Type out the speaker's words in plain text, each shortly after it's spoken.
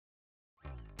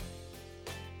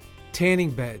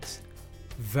Tanning beds,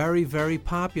 very, very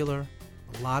popular.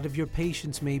 A lot of your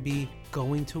patients may be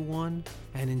going to one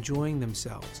and enjoying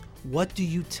themselves. What do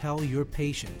you tell your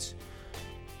patients?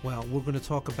 Well, we're going to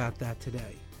talk about that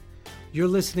today. You're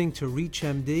listening to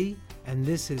ReachMD, and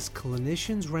this is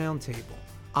Clinicians Roundtable.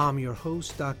 I'm your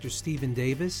host, Dr. Stephen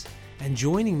Davis, and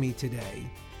joining me today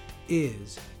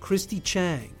is Christy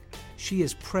Chang. She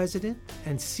is president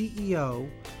and CEO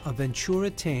of Ventura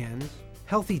Tans,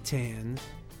 Healthy Tans,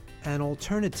 and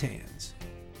Alternatans,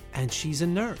 and she's a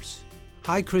nurse.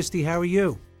 Hi, Christy. How are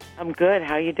you? I'm good.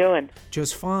 How are you doing?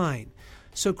 Just fine.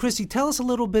 So, Christy, tell us a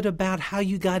little bit about how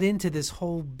you got into this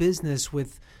whole business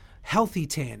with healthy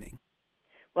tanning.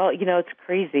 Well, you know, it's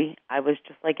crazy. I was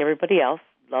just like everybody else,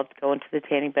 loved going to the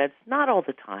tanning beds, not all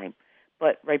the time,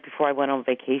 but right before I went on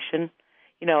vacation,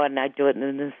 you know, and I'd do it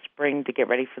in the spring to get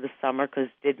ready for the summer, because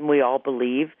didn't we all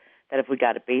believe that if we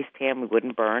got a base tan, we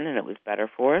wouldn't burn and it was better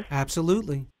for us?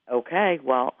 Absolutely. Okay,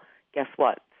 well, guess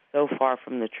what? So far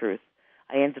from the truth.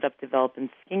 I ended up developing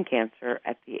skin cancer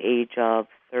at the age of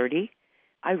 30.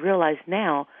 I realize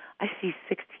now I see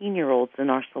 16-year-olds in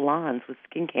our salons with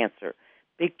skin cancer,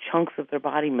 big chunks of their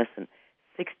body missing.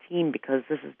 16, because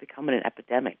this is becoming an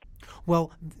epidemic.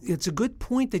 Well, it's a good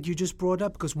point that you just brought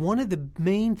up, because one of the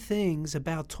main things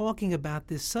about talking about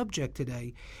this subject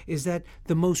today is that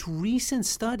the most recent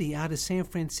study out of San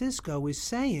Francisco is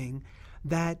saying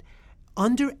that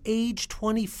under age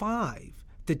 25,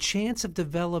 the chance of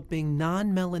developing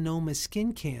non-melanoma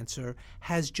skin cancer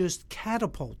has just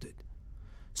catapulted.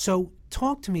 So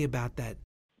talk to me about that.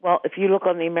 Well, if you look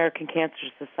on the American Cancer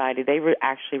Society, they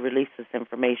actually released this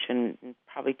information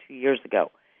probably 2 years ago.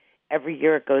 Every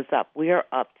year it goes up. We are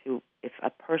up to, if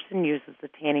a person uses the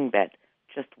tanning bed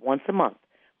just once a month.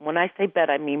 When I say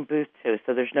bed, I mean booth too,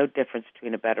 so there's no difference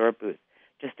between a bed or a booth,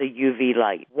 just a UV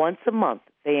light. Once a month,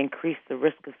 they increase the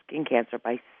risk of skin cancer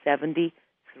by 73%.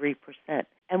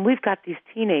 And we've got these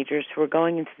teenagers who are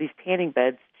going into these tanning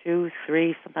beds 2,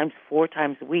 3, sometimes 4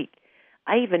 times a week.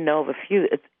 I even know of a few.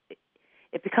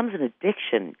 It becomes an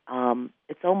addiction.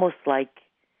 It's almost like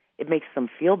it makes them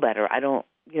feel better.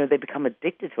 They become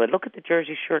addicted to it. Look at the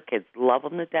Jersey Shore kids, love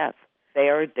them to death. They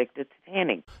are addicted to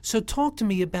tanning. So talk to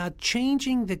me about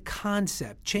changing the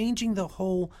concept, changing the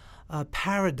whole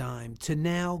paradigm to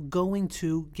now going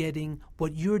to getting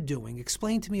what you're doing.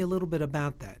 Explain to me a little bit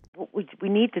about that. What we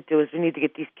need to do is we need to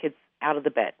get these kids out of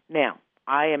the bed. Now,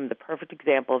 I am the perfect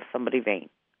example of somebody vain.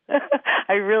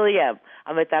 I really am.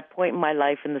 I'm at that point in my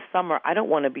life in the summer. I don't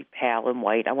want to be pale and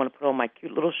white. I want to put on my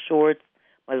cute little shorts,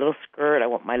 my little skirt. I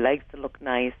want my legs to look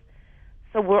nice.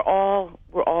 So we're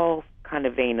all kind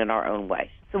of vain in our own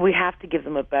way. So we have to give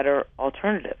them a better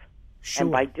alternative. Sure.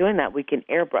 And by doing that, we can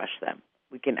airbrush them.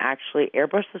 We can actually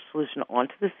airbrush the solution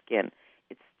onto the skin.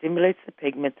 It stimulates the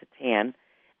pigment to tan,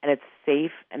 and it's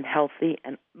safe and healthy.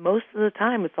 And most of the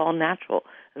time, it's all natural,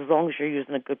 as long as you're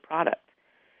using a good product.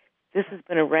 This has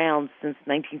been around since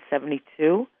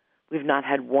 1972. We've not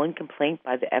had one complaint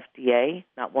by the FDA,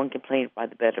 not one complaint by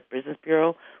the Better Business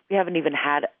Bureau. We haven't even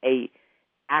had a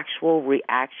actual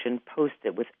reaction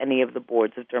posted with any of the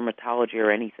boards of dermatology or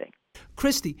anything.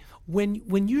 Christy,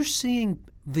 when you're seeing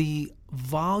the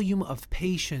volume of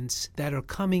patients that are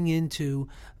coming into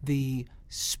the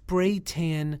spray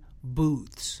tan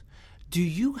booths, do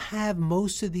you have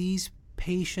most of these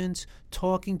patients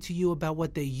talking to you about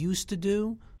what they used to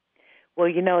do? Well,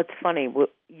 you know, it's funny.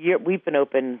 We've been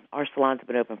open, our salons have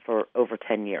been open for over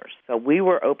 10 years. So we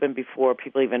were open before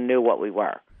people even knew what we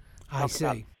were. I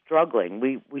see. Struggling.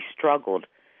 We struggled.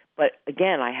 But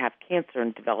again, I have cancer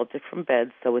and developed it from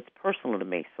beds, so it's personal to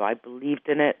me. So I believed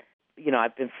in it. You know,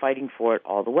 I've been fighting for it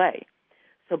all the way.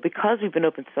 So because we've been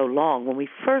open so long, when we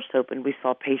first opened, we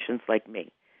saw patients like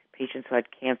me, patients who had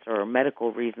cancer or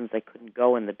medical reasons they couldn't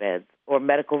go in the beds or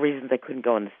medical reasons they couldn't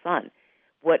go in the sun.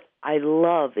 What I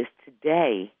love is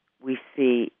today we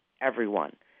see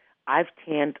everyone. I've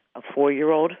tanned a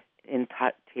 4-year-old in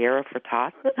Tierra for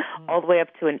Tots, all the way up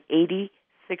to an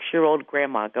 86-year-old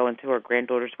grandma going to her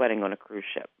granddaughter's wedding on a cruise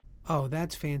ship. Oh,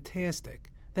 that's fantastic.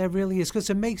 That really is,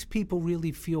 because it makes people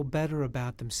really feel better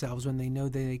about themselves when they know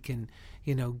that they can,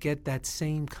 get that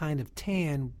same kind of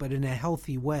tan, but in a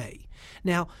healthy way.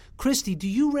 Now, Christy, do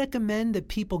you recommend that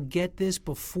people get this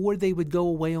before they would go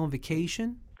away on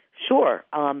vacation? Sure,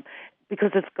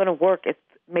 because it's going to work. It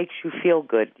makes you feel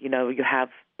good.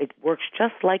 It works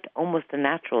just like almost a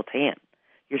natural tan.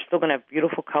 You're still going to have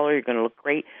beautiful color. You're going to look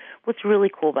great. What's really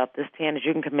cool about this tan is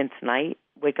you can come in tonight,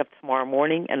 wake up tomorrow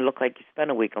morning and look like you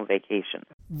spent a week on vacation.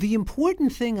 The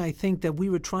important thing I think that we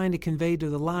were trying to convey to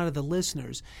a lot of the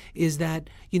listeners is that,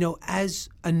 as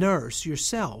a nurse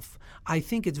yourself, I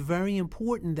think it's very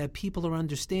important that people are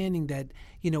understanding that,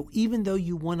 even though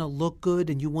you want to look good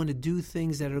and you want to do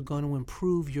things that are going to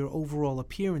improve your overall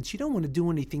appearance, you don't want to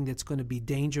do anything that's going to be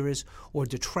dangerous or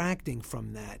detracting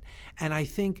from that. And I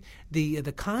think the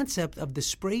concept of the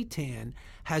spray tan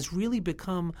has really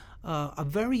become a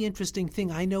very interesting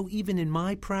thing. I know even in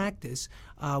my practice,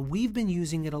 we've been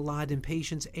using it a lot in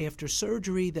patients after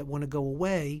surgery that want to go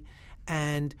away.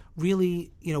 And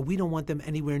really, we don't want them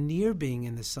anywhere near being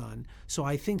in the sun. So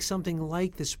I think something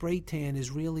like the spray tan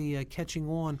is really catching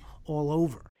on all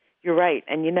over. You're right.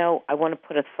 And, I want to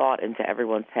put a thought into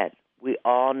everyone's head. We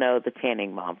all know the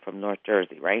tanning mom from North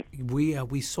Jersey, right?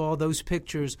 We saw those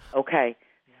pictures. Okay.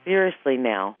 Seriously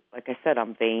now, like I said,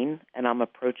 I'm vain and I'm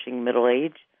approaching middle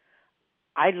age.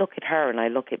 I look at her and I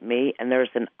look at me, and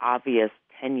there's an obvious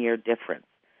 10-year difference.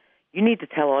 You need to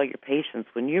tell all your patients,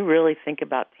 when you really think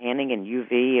about tanning in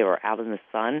UV or out in the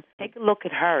sun, take a look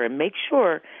at her and make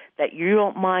sure that you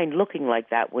don't mind looking like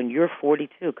that when you're 42,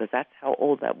 because that's how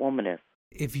old that woman is.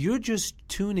 If you're just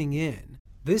tuning in,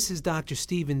 this is Dr.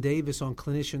 Stephen Davis on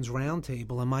Clinicians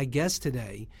Roundtable, and my guest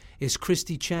today is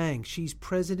Christy Chang. She's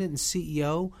president and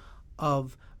CEO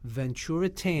of Ventura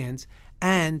Tans,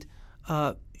 and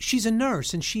she's a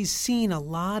nurse, and she's seen a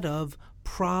lot of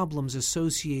problems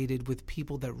associated with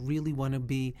people that really want to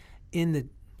be in the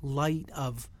light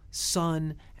of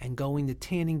sun and going to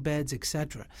tanning beds,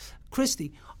 etc.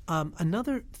 Christy,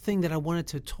 another thing that I wanted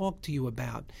to talk to you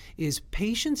about is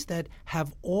patients that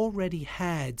have already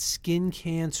had skin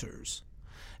cancers.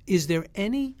 Is there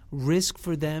any risk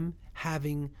for them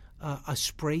having a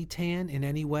spray tan in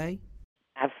any way?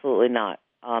 Absolutely not.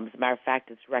 As a matter of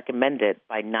fact, it's recommended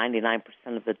by 99%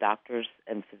 of the doctors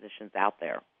and physicians out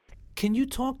there. Can you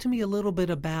talk to me a little bit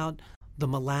about the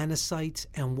melanocytes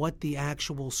and what the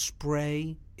actual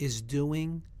spray is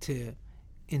doing to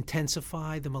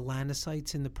intensify the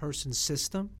melanocytes in the person's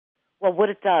system? Well, what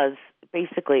it does,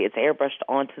 basically, it's airbrushed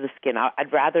onto the skin.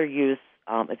 I'd rather use,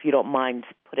 if you don't mind,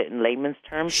 put it in layman's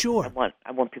terms. Sure.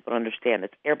 I want people to understand.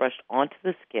 It's airbrushed onto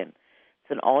the skin.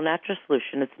 It's an all-natural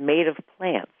solution. It's made of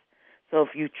plants. So if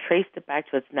you trace it back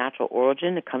to its natural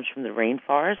origin, it comes from the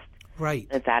rainforest. Right.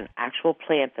 It's an actual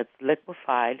plant that's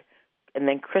liquefied and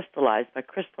then crystallized. By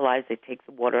crystallized, they take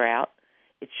the water out.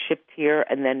 It's shipped here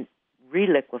and then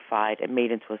re-liquefied and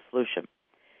made into a solution.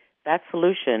 That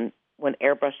solution, when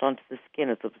airbrushed onto the skin,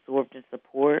 is absorbed into the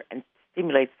pore and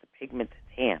stimulates the pigment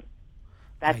to tan.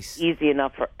 That's easy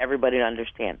enough for everybody to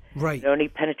understand. Right. It only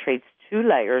penetrates 2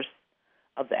 layers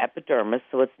of the epidermis,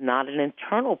 so it's not an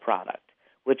internal product,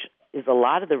 which is a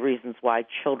lot of the reasons why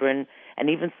children and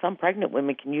even some pregnant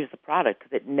women can use the product,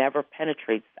 because it never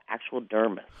penetrates the actual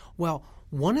dermis. Well,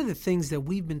 one of the things that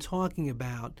we've been talking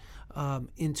about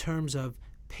in terms of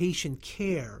patient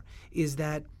care is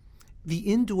that the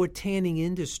indoor tanning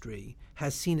industry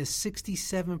has seen a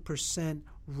 67%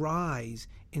 rise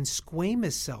in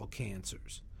squamous cell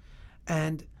cancers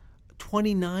and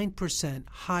 29%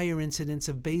 higher incidence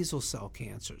of basal cell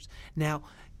cancers. Now,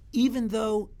 even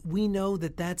though we know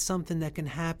that that's something that can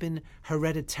happen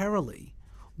hereditarily,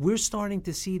 we're starting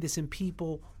to see this in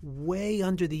people way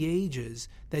under the ages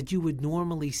that you would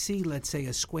normally see, let's say,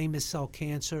 a squamous cell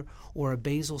cancer or a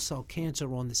basal cell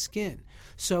cancer on the skin.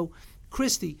 So,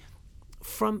 Christy,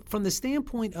 from the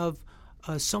standpoint of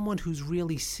someone who's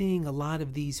really seeing a lot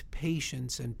of these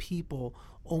patients and people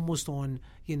almost on,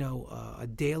 a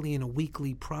daily and a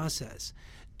weekly process,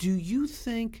 do you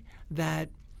think that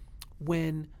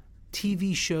when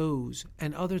TV shows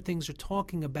and other things are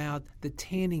talking about the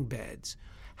tanning beds,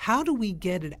 how do we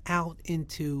get it out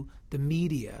into the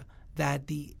media that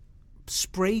the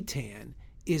spray tan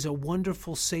is a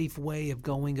wonderful, safe way of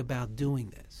going about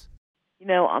doing this?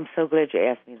 I'm so glad you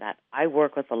asked me that. I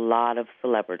work with a lot of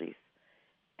celebrities.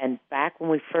 And back when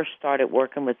we first started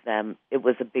working with them, it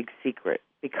was a big secret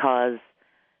because,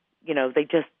 they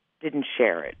just didn't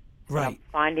share it. Right. And I'm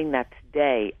finding that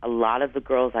today, a lot of the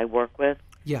girls I work with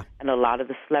and a lot of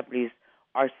the celebrities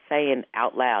are saying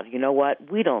out loud, you know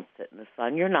what, we don't sit in the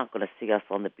sun. You're not going to see us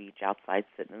on the beach outside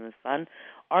sitting in the sun.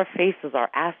 Our face is our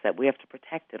asset. We have to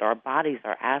protect it. Our body's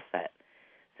our asset.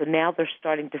 So now they're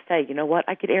starting to say, you know what,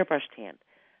 I get airbrush tan.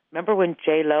 Remember when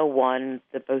J.Lo won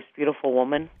the Most Beautiful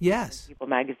Woman? Yes. In People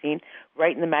magazine?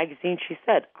 Right in the magazine, she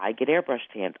said, I get airbrush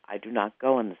tanned. I do not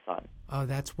go in the sun. Oh,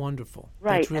 that's wonderful.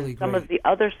 Right. That's really and some great. of the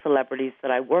other celebrities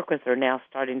that I work with are now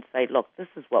starting to say, look, this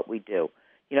is what we do.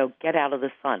 Get out of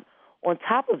the sun. On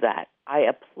top of that, I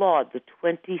applaud the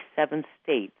 27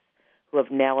 states who have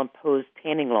now imposed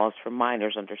tanning laws for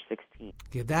minors under 16.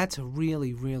 Yeah, that's a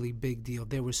really, really big deal.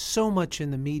 There was so much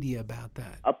in the media about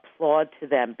that. Applaud to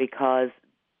them, because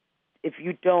if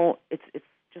you don't, it's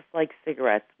just like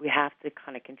cigarettes. We have to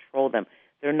kind of control them.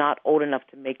 They're not old enough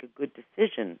to make a good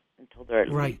decision until they're at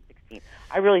least 16.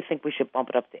 I really think we should bump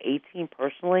it up to 18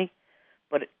 personally,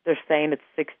 but they're saying it's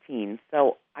 16,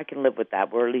 so I can live with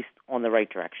that. We're at least on the right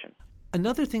direction.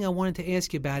 Another thing I wanted to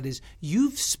ask you about is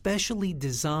you've specially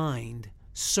designed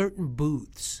certain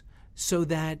booths so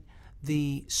that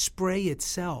the spray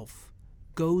itself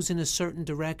goes in a certain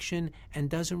direction and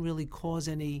doesn't really cause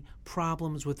any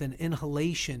problems with an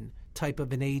inhalation type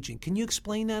of an agent. Can you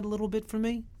explain that a little bit for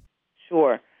me?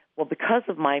 Sure. Well, because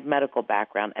of my medical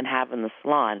background and having the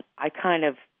salon,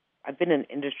 I've been in the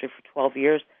industry for 12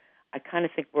 years. I kind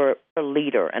of think we're a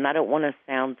leader, and I don't want to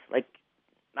sound like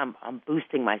I'm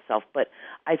boosting myself, but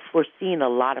I've foreseen a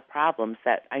lot of problems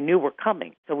that I knew were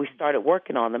coming. So we started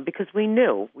working on them because we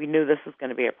knew this was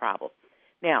going to be a problem.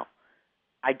 Now,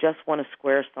 I just want to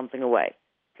square something away.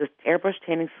 The airbrush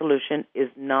tanning solution is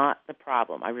not the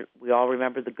problem. We all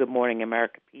remember the Good Morning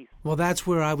America piece. Well, that's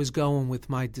where I was going with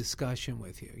my discussion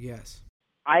with you, yes.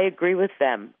 I agree with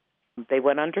them. They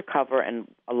went undercover, and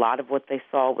a lot of what they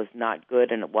saw was not good,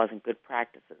 and it wasn't good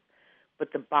practices.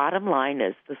 But the bottom line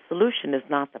is the solution is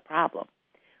not the problem.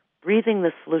 Breathing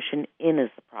the solution in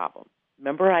is the problem.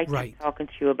 Remember I keep talking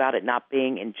to you about it not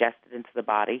being ingested into the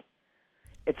body?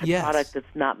 It's a product that's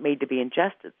not made to be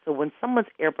ingested. So when someone's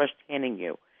airbrush tanning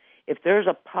you, if there's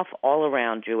a puff all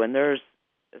around you and there's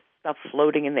stuff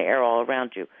floating in the air all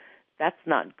around you, that's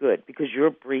not good because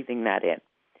you're breathing that in.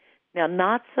 Now,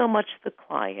 not so much the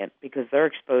client because their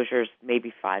exposure is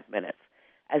maybe 5 minutes.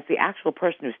 As the actual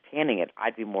person who's tanning it,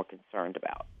 I'd be more concerned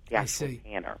about the actual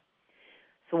tanner.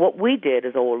 So what we did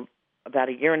is about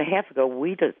a year and a half ago,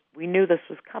 we knew this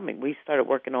was coming. We started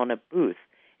working on a booth.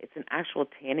 It's an actual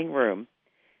tanning room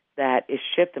that is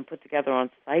shipped and put together on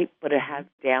site, but it has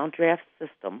a downdraft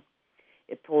system.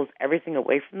 It pulls everything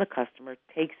away from the customer,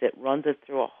 takes it, runs it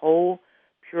through a whole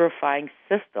purifying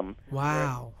system.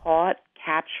 Wow. Caught,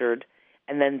 captured,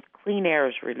 and then clean air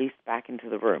is released back into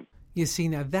the room. You see,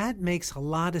 now that makes a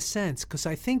lot of sense because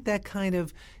I think that kind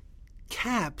of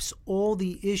caps all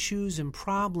the issues and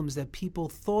problems that people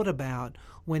thought about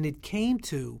when it came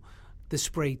to the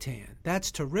spray tan. That's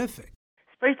terrific.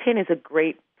 Spray tan is a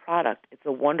great product. It's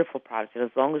a wonderful product. And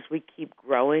as long as we keep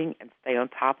growing and stay on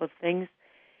top of things,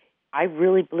 I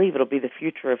really believe it'll be the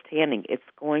future of tanning. It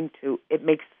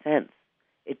makes sense.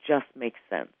 It just makes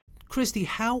sense. Christy,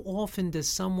 how often does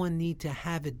someone need to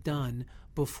have it done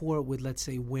before it would, let's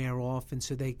say, wear off and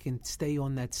so they can stay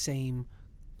on that same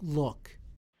look?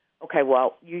 Okay,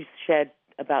 well, you shed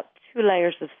about 2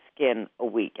 layers of skin a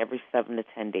week, every 7 to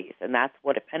 10 days, and that's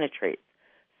what it penetrates.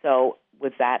 So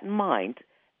with that in mind,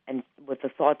 and with the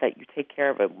thought that you take care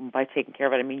of it, and by taking care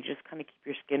of it, I mean you just kind of keep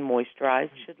your skin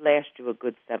moisturized, it should last you a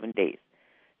good 7 days.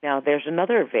 Now, there's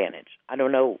another advantage. I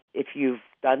don't know if you've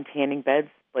done tanning beds,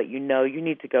 but you know you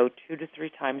need to go 2 to 3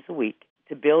 times a week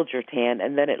to build your tan,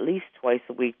 and then at least twice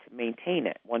a week to maintain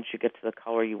it once you get to the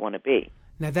color you want to be.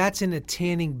 Now, that's in a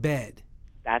tanning bed.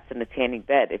 That's in a tanning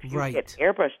bed. If you get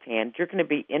airbrush tanned, you're going to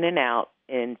be in and out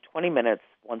in 20 minutes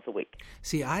once a week.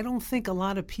 See, I don't think a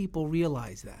lot of people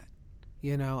realize that.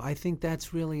 You know, I think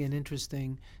that's really an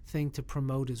interesting thing to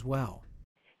promote as well.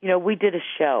 You know, we did a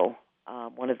show,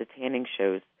 one of the tanning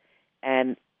shows,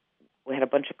 and we had a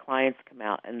bunch of clients come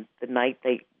out, and the night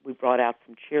we brought out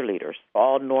some cheerleaders,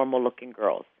 all normal-looking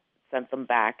girls, sent them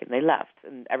back, and they left.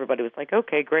 And everybody was like,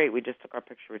 okay, great, we just took our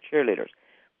picture with cheerleaders.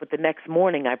 But the next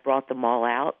morning, I brought them all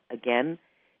out again,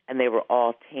 and they were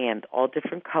all tanned, all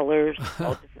different colors,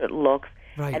 all different looks.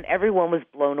 Right. And everyone was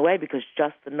blown away because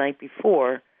just the night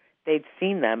before, they'd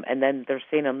seen them, and then they're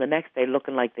seeing them the next day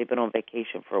looking like they've been on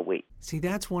vacation for a week. See,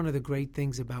 that's one of the great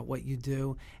things about what you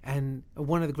do, and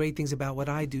one of the great things about what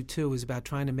I do, too, is about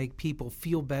trying to make people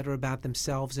feel better about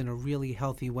themselves in a really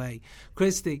healthy way.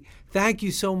 Christy, thank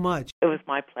you so much. It was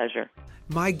my pleasure.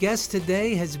 My guest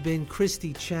today has been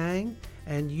Christy Chang,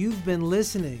 and you've been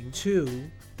listening to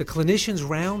the Clinicians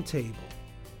Roundtable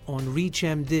on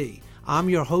ReachMD. I'm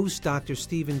your host, Dr.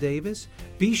 Stephen Davis.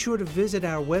 Be sure to visit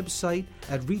our website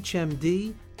at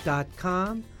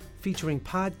reachmd.com, featuring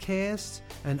podcasts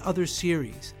and other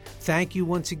series. Thank you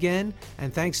once again,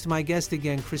 and thanks to my guest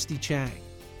again, Christy Chang.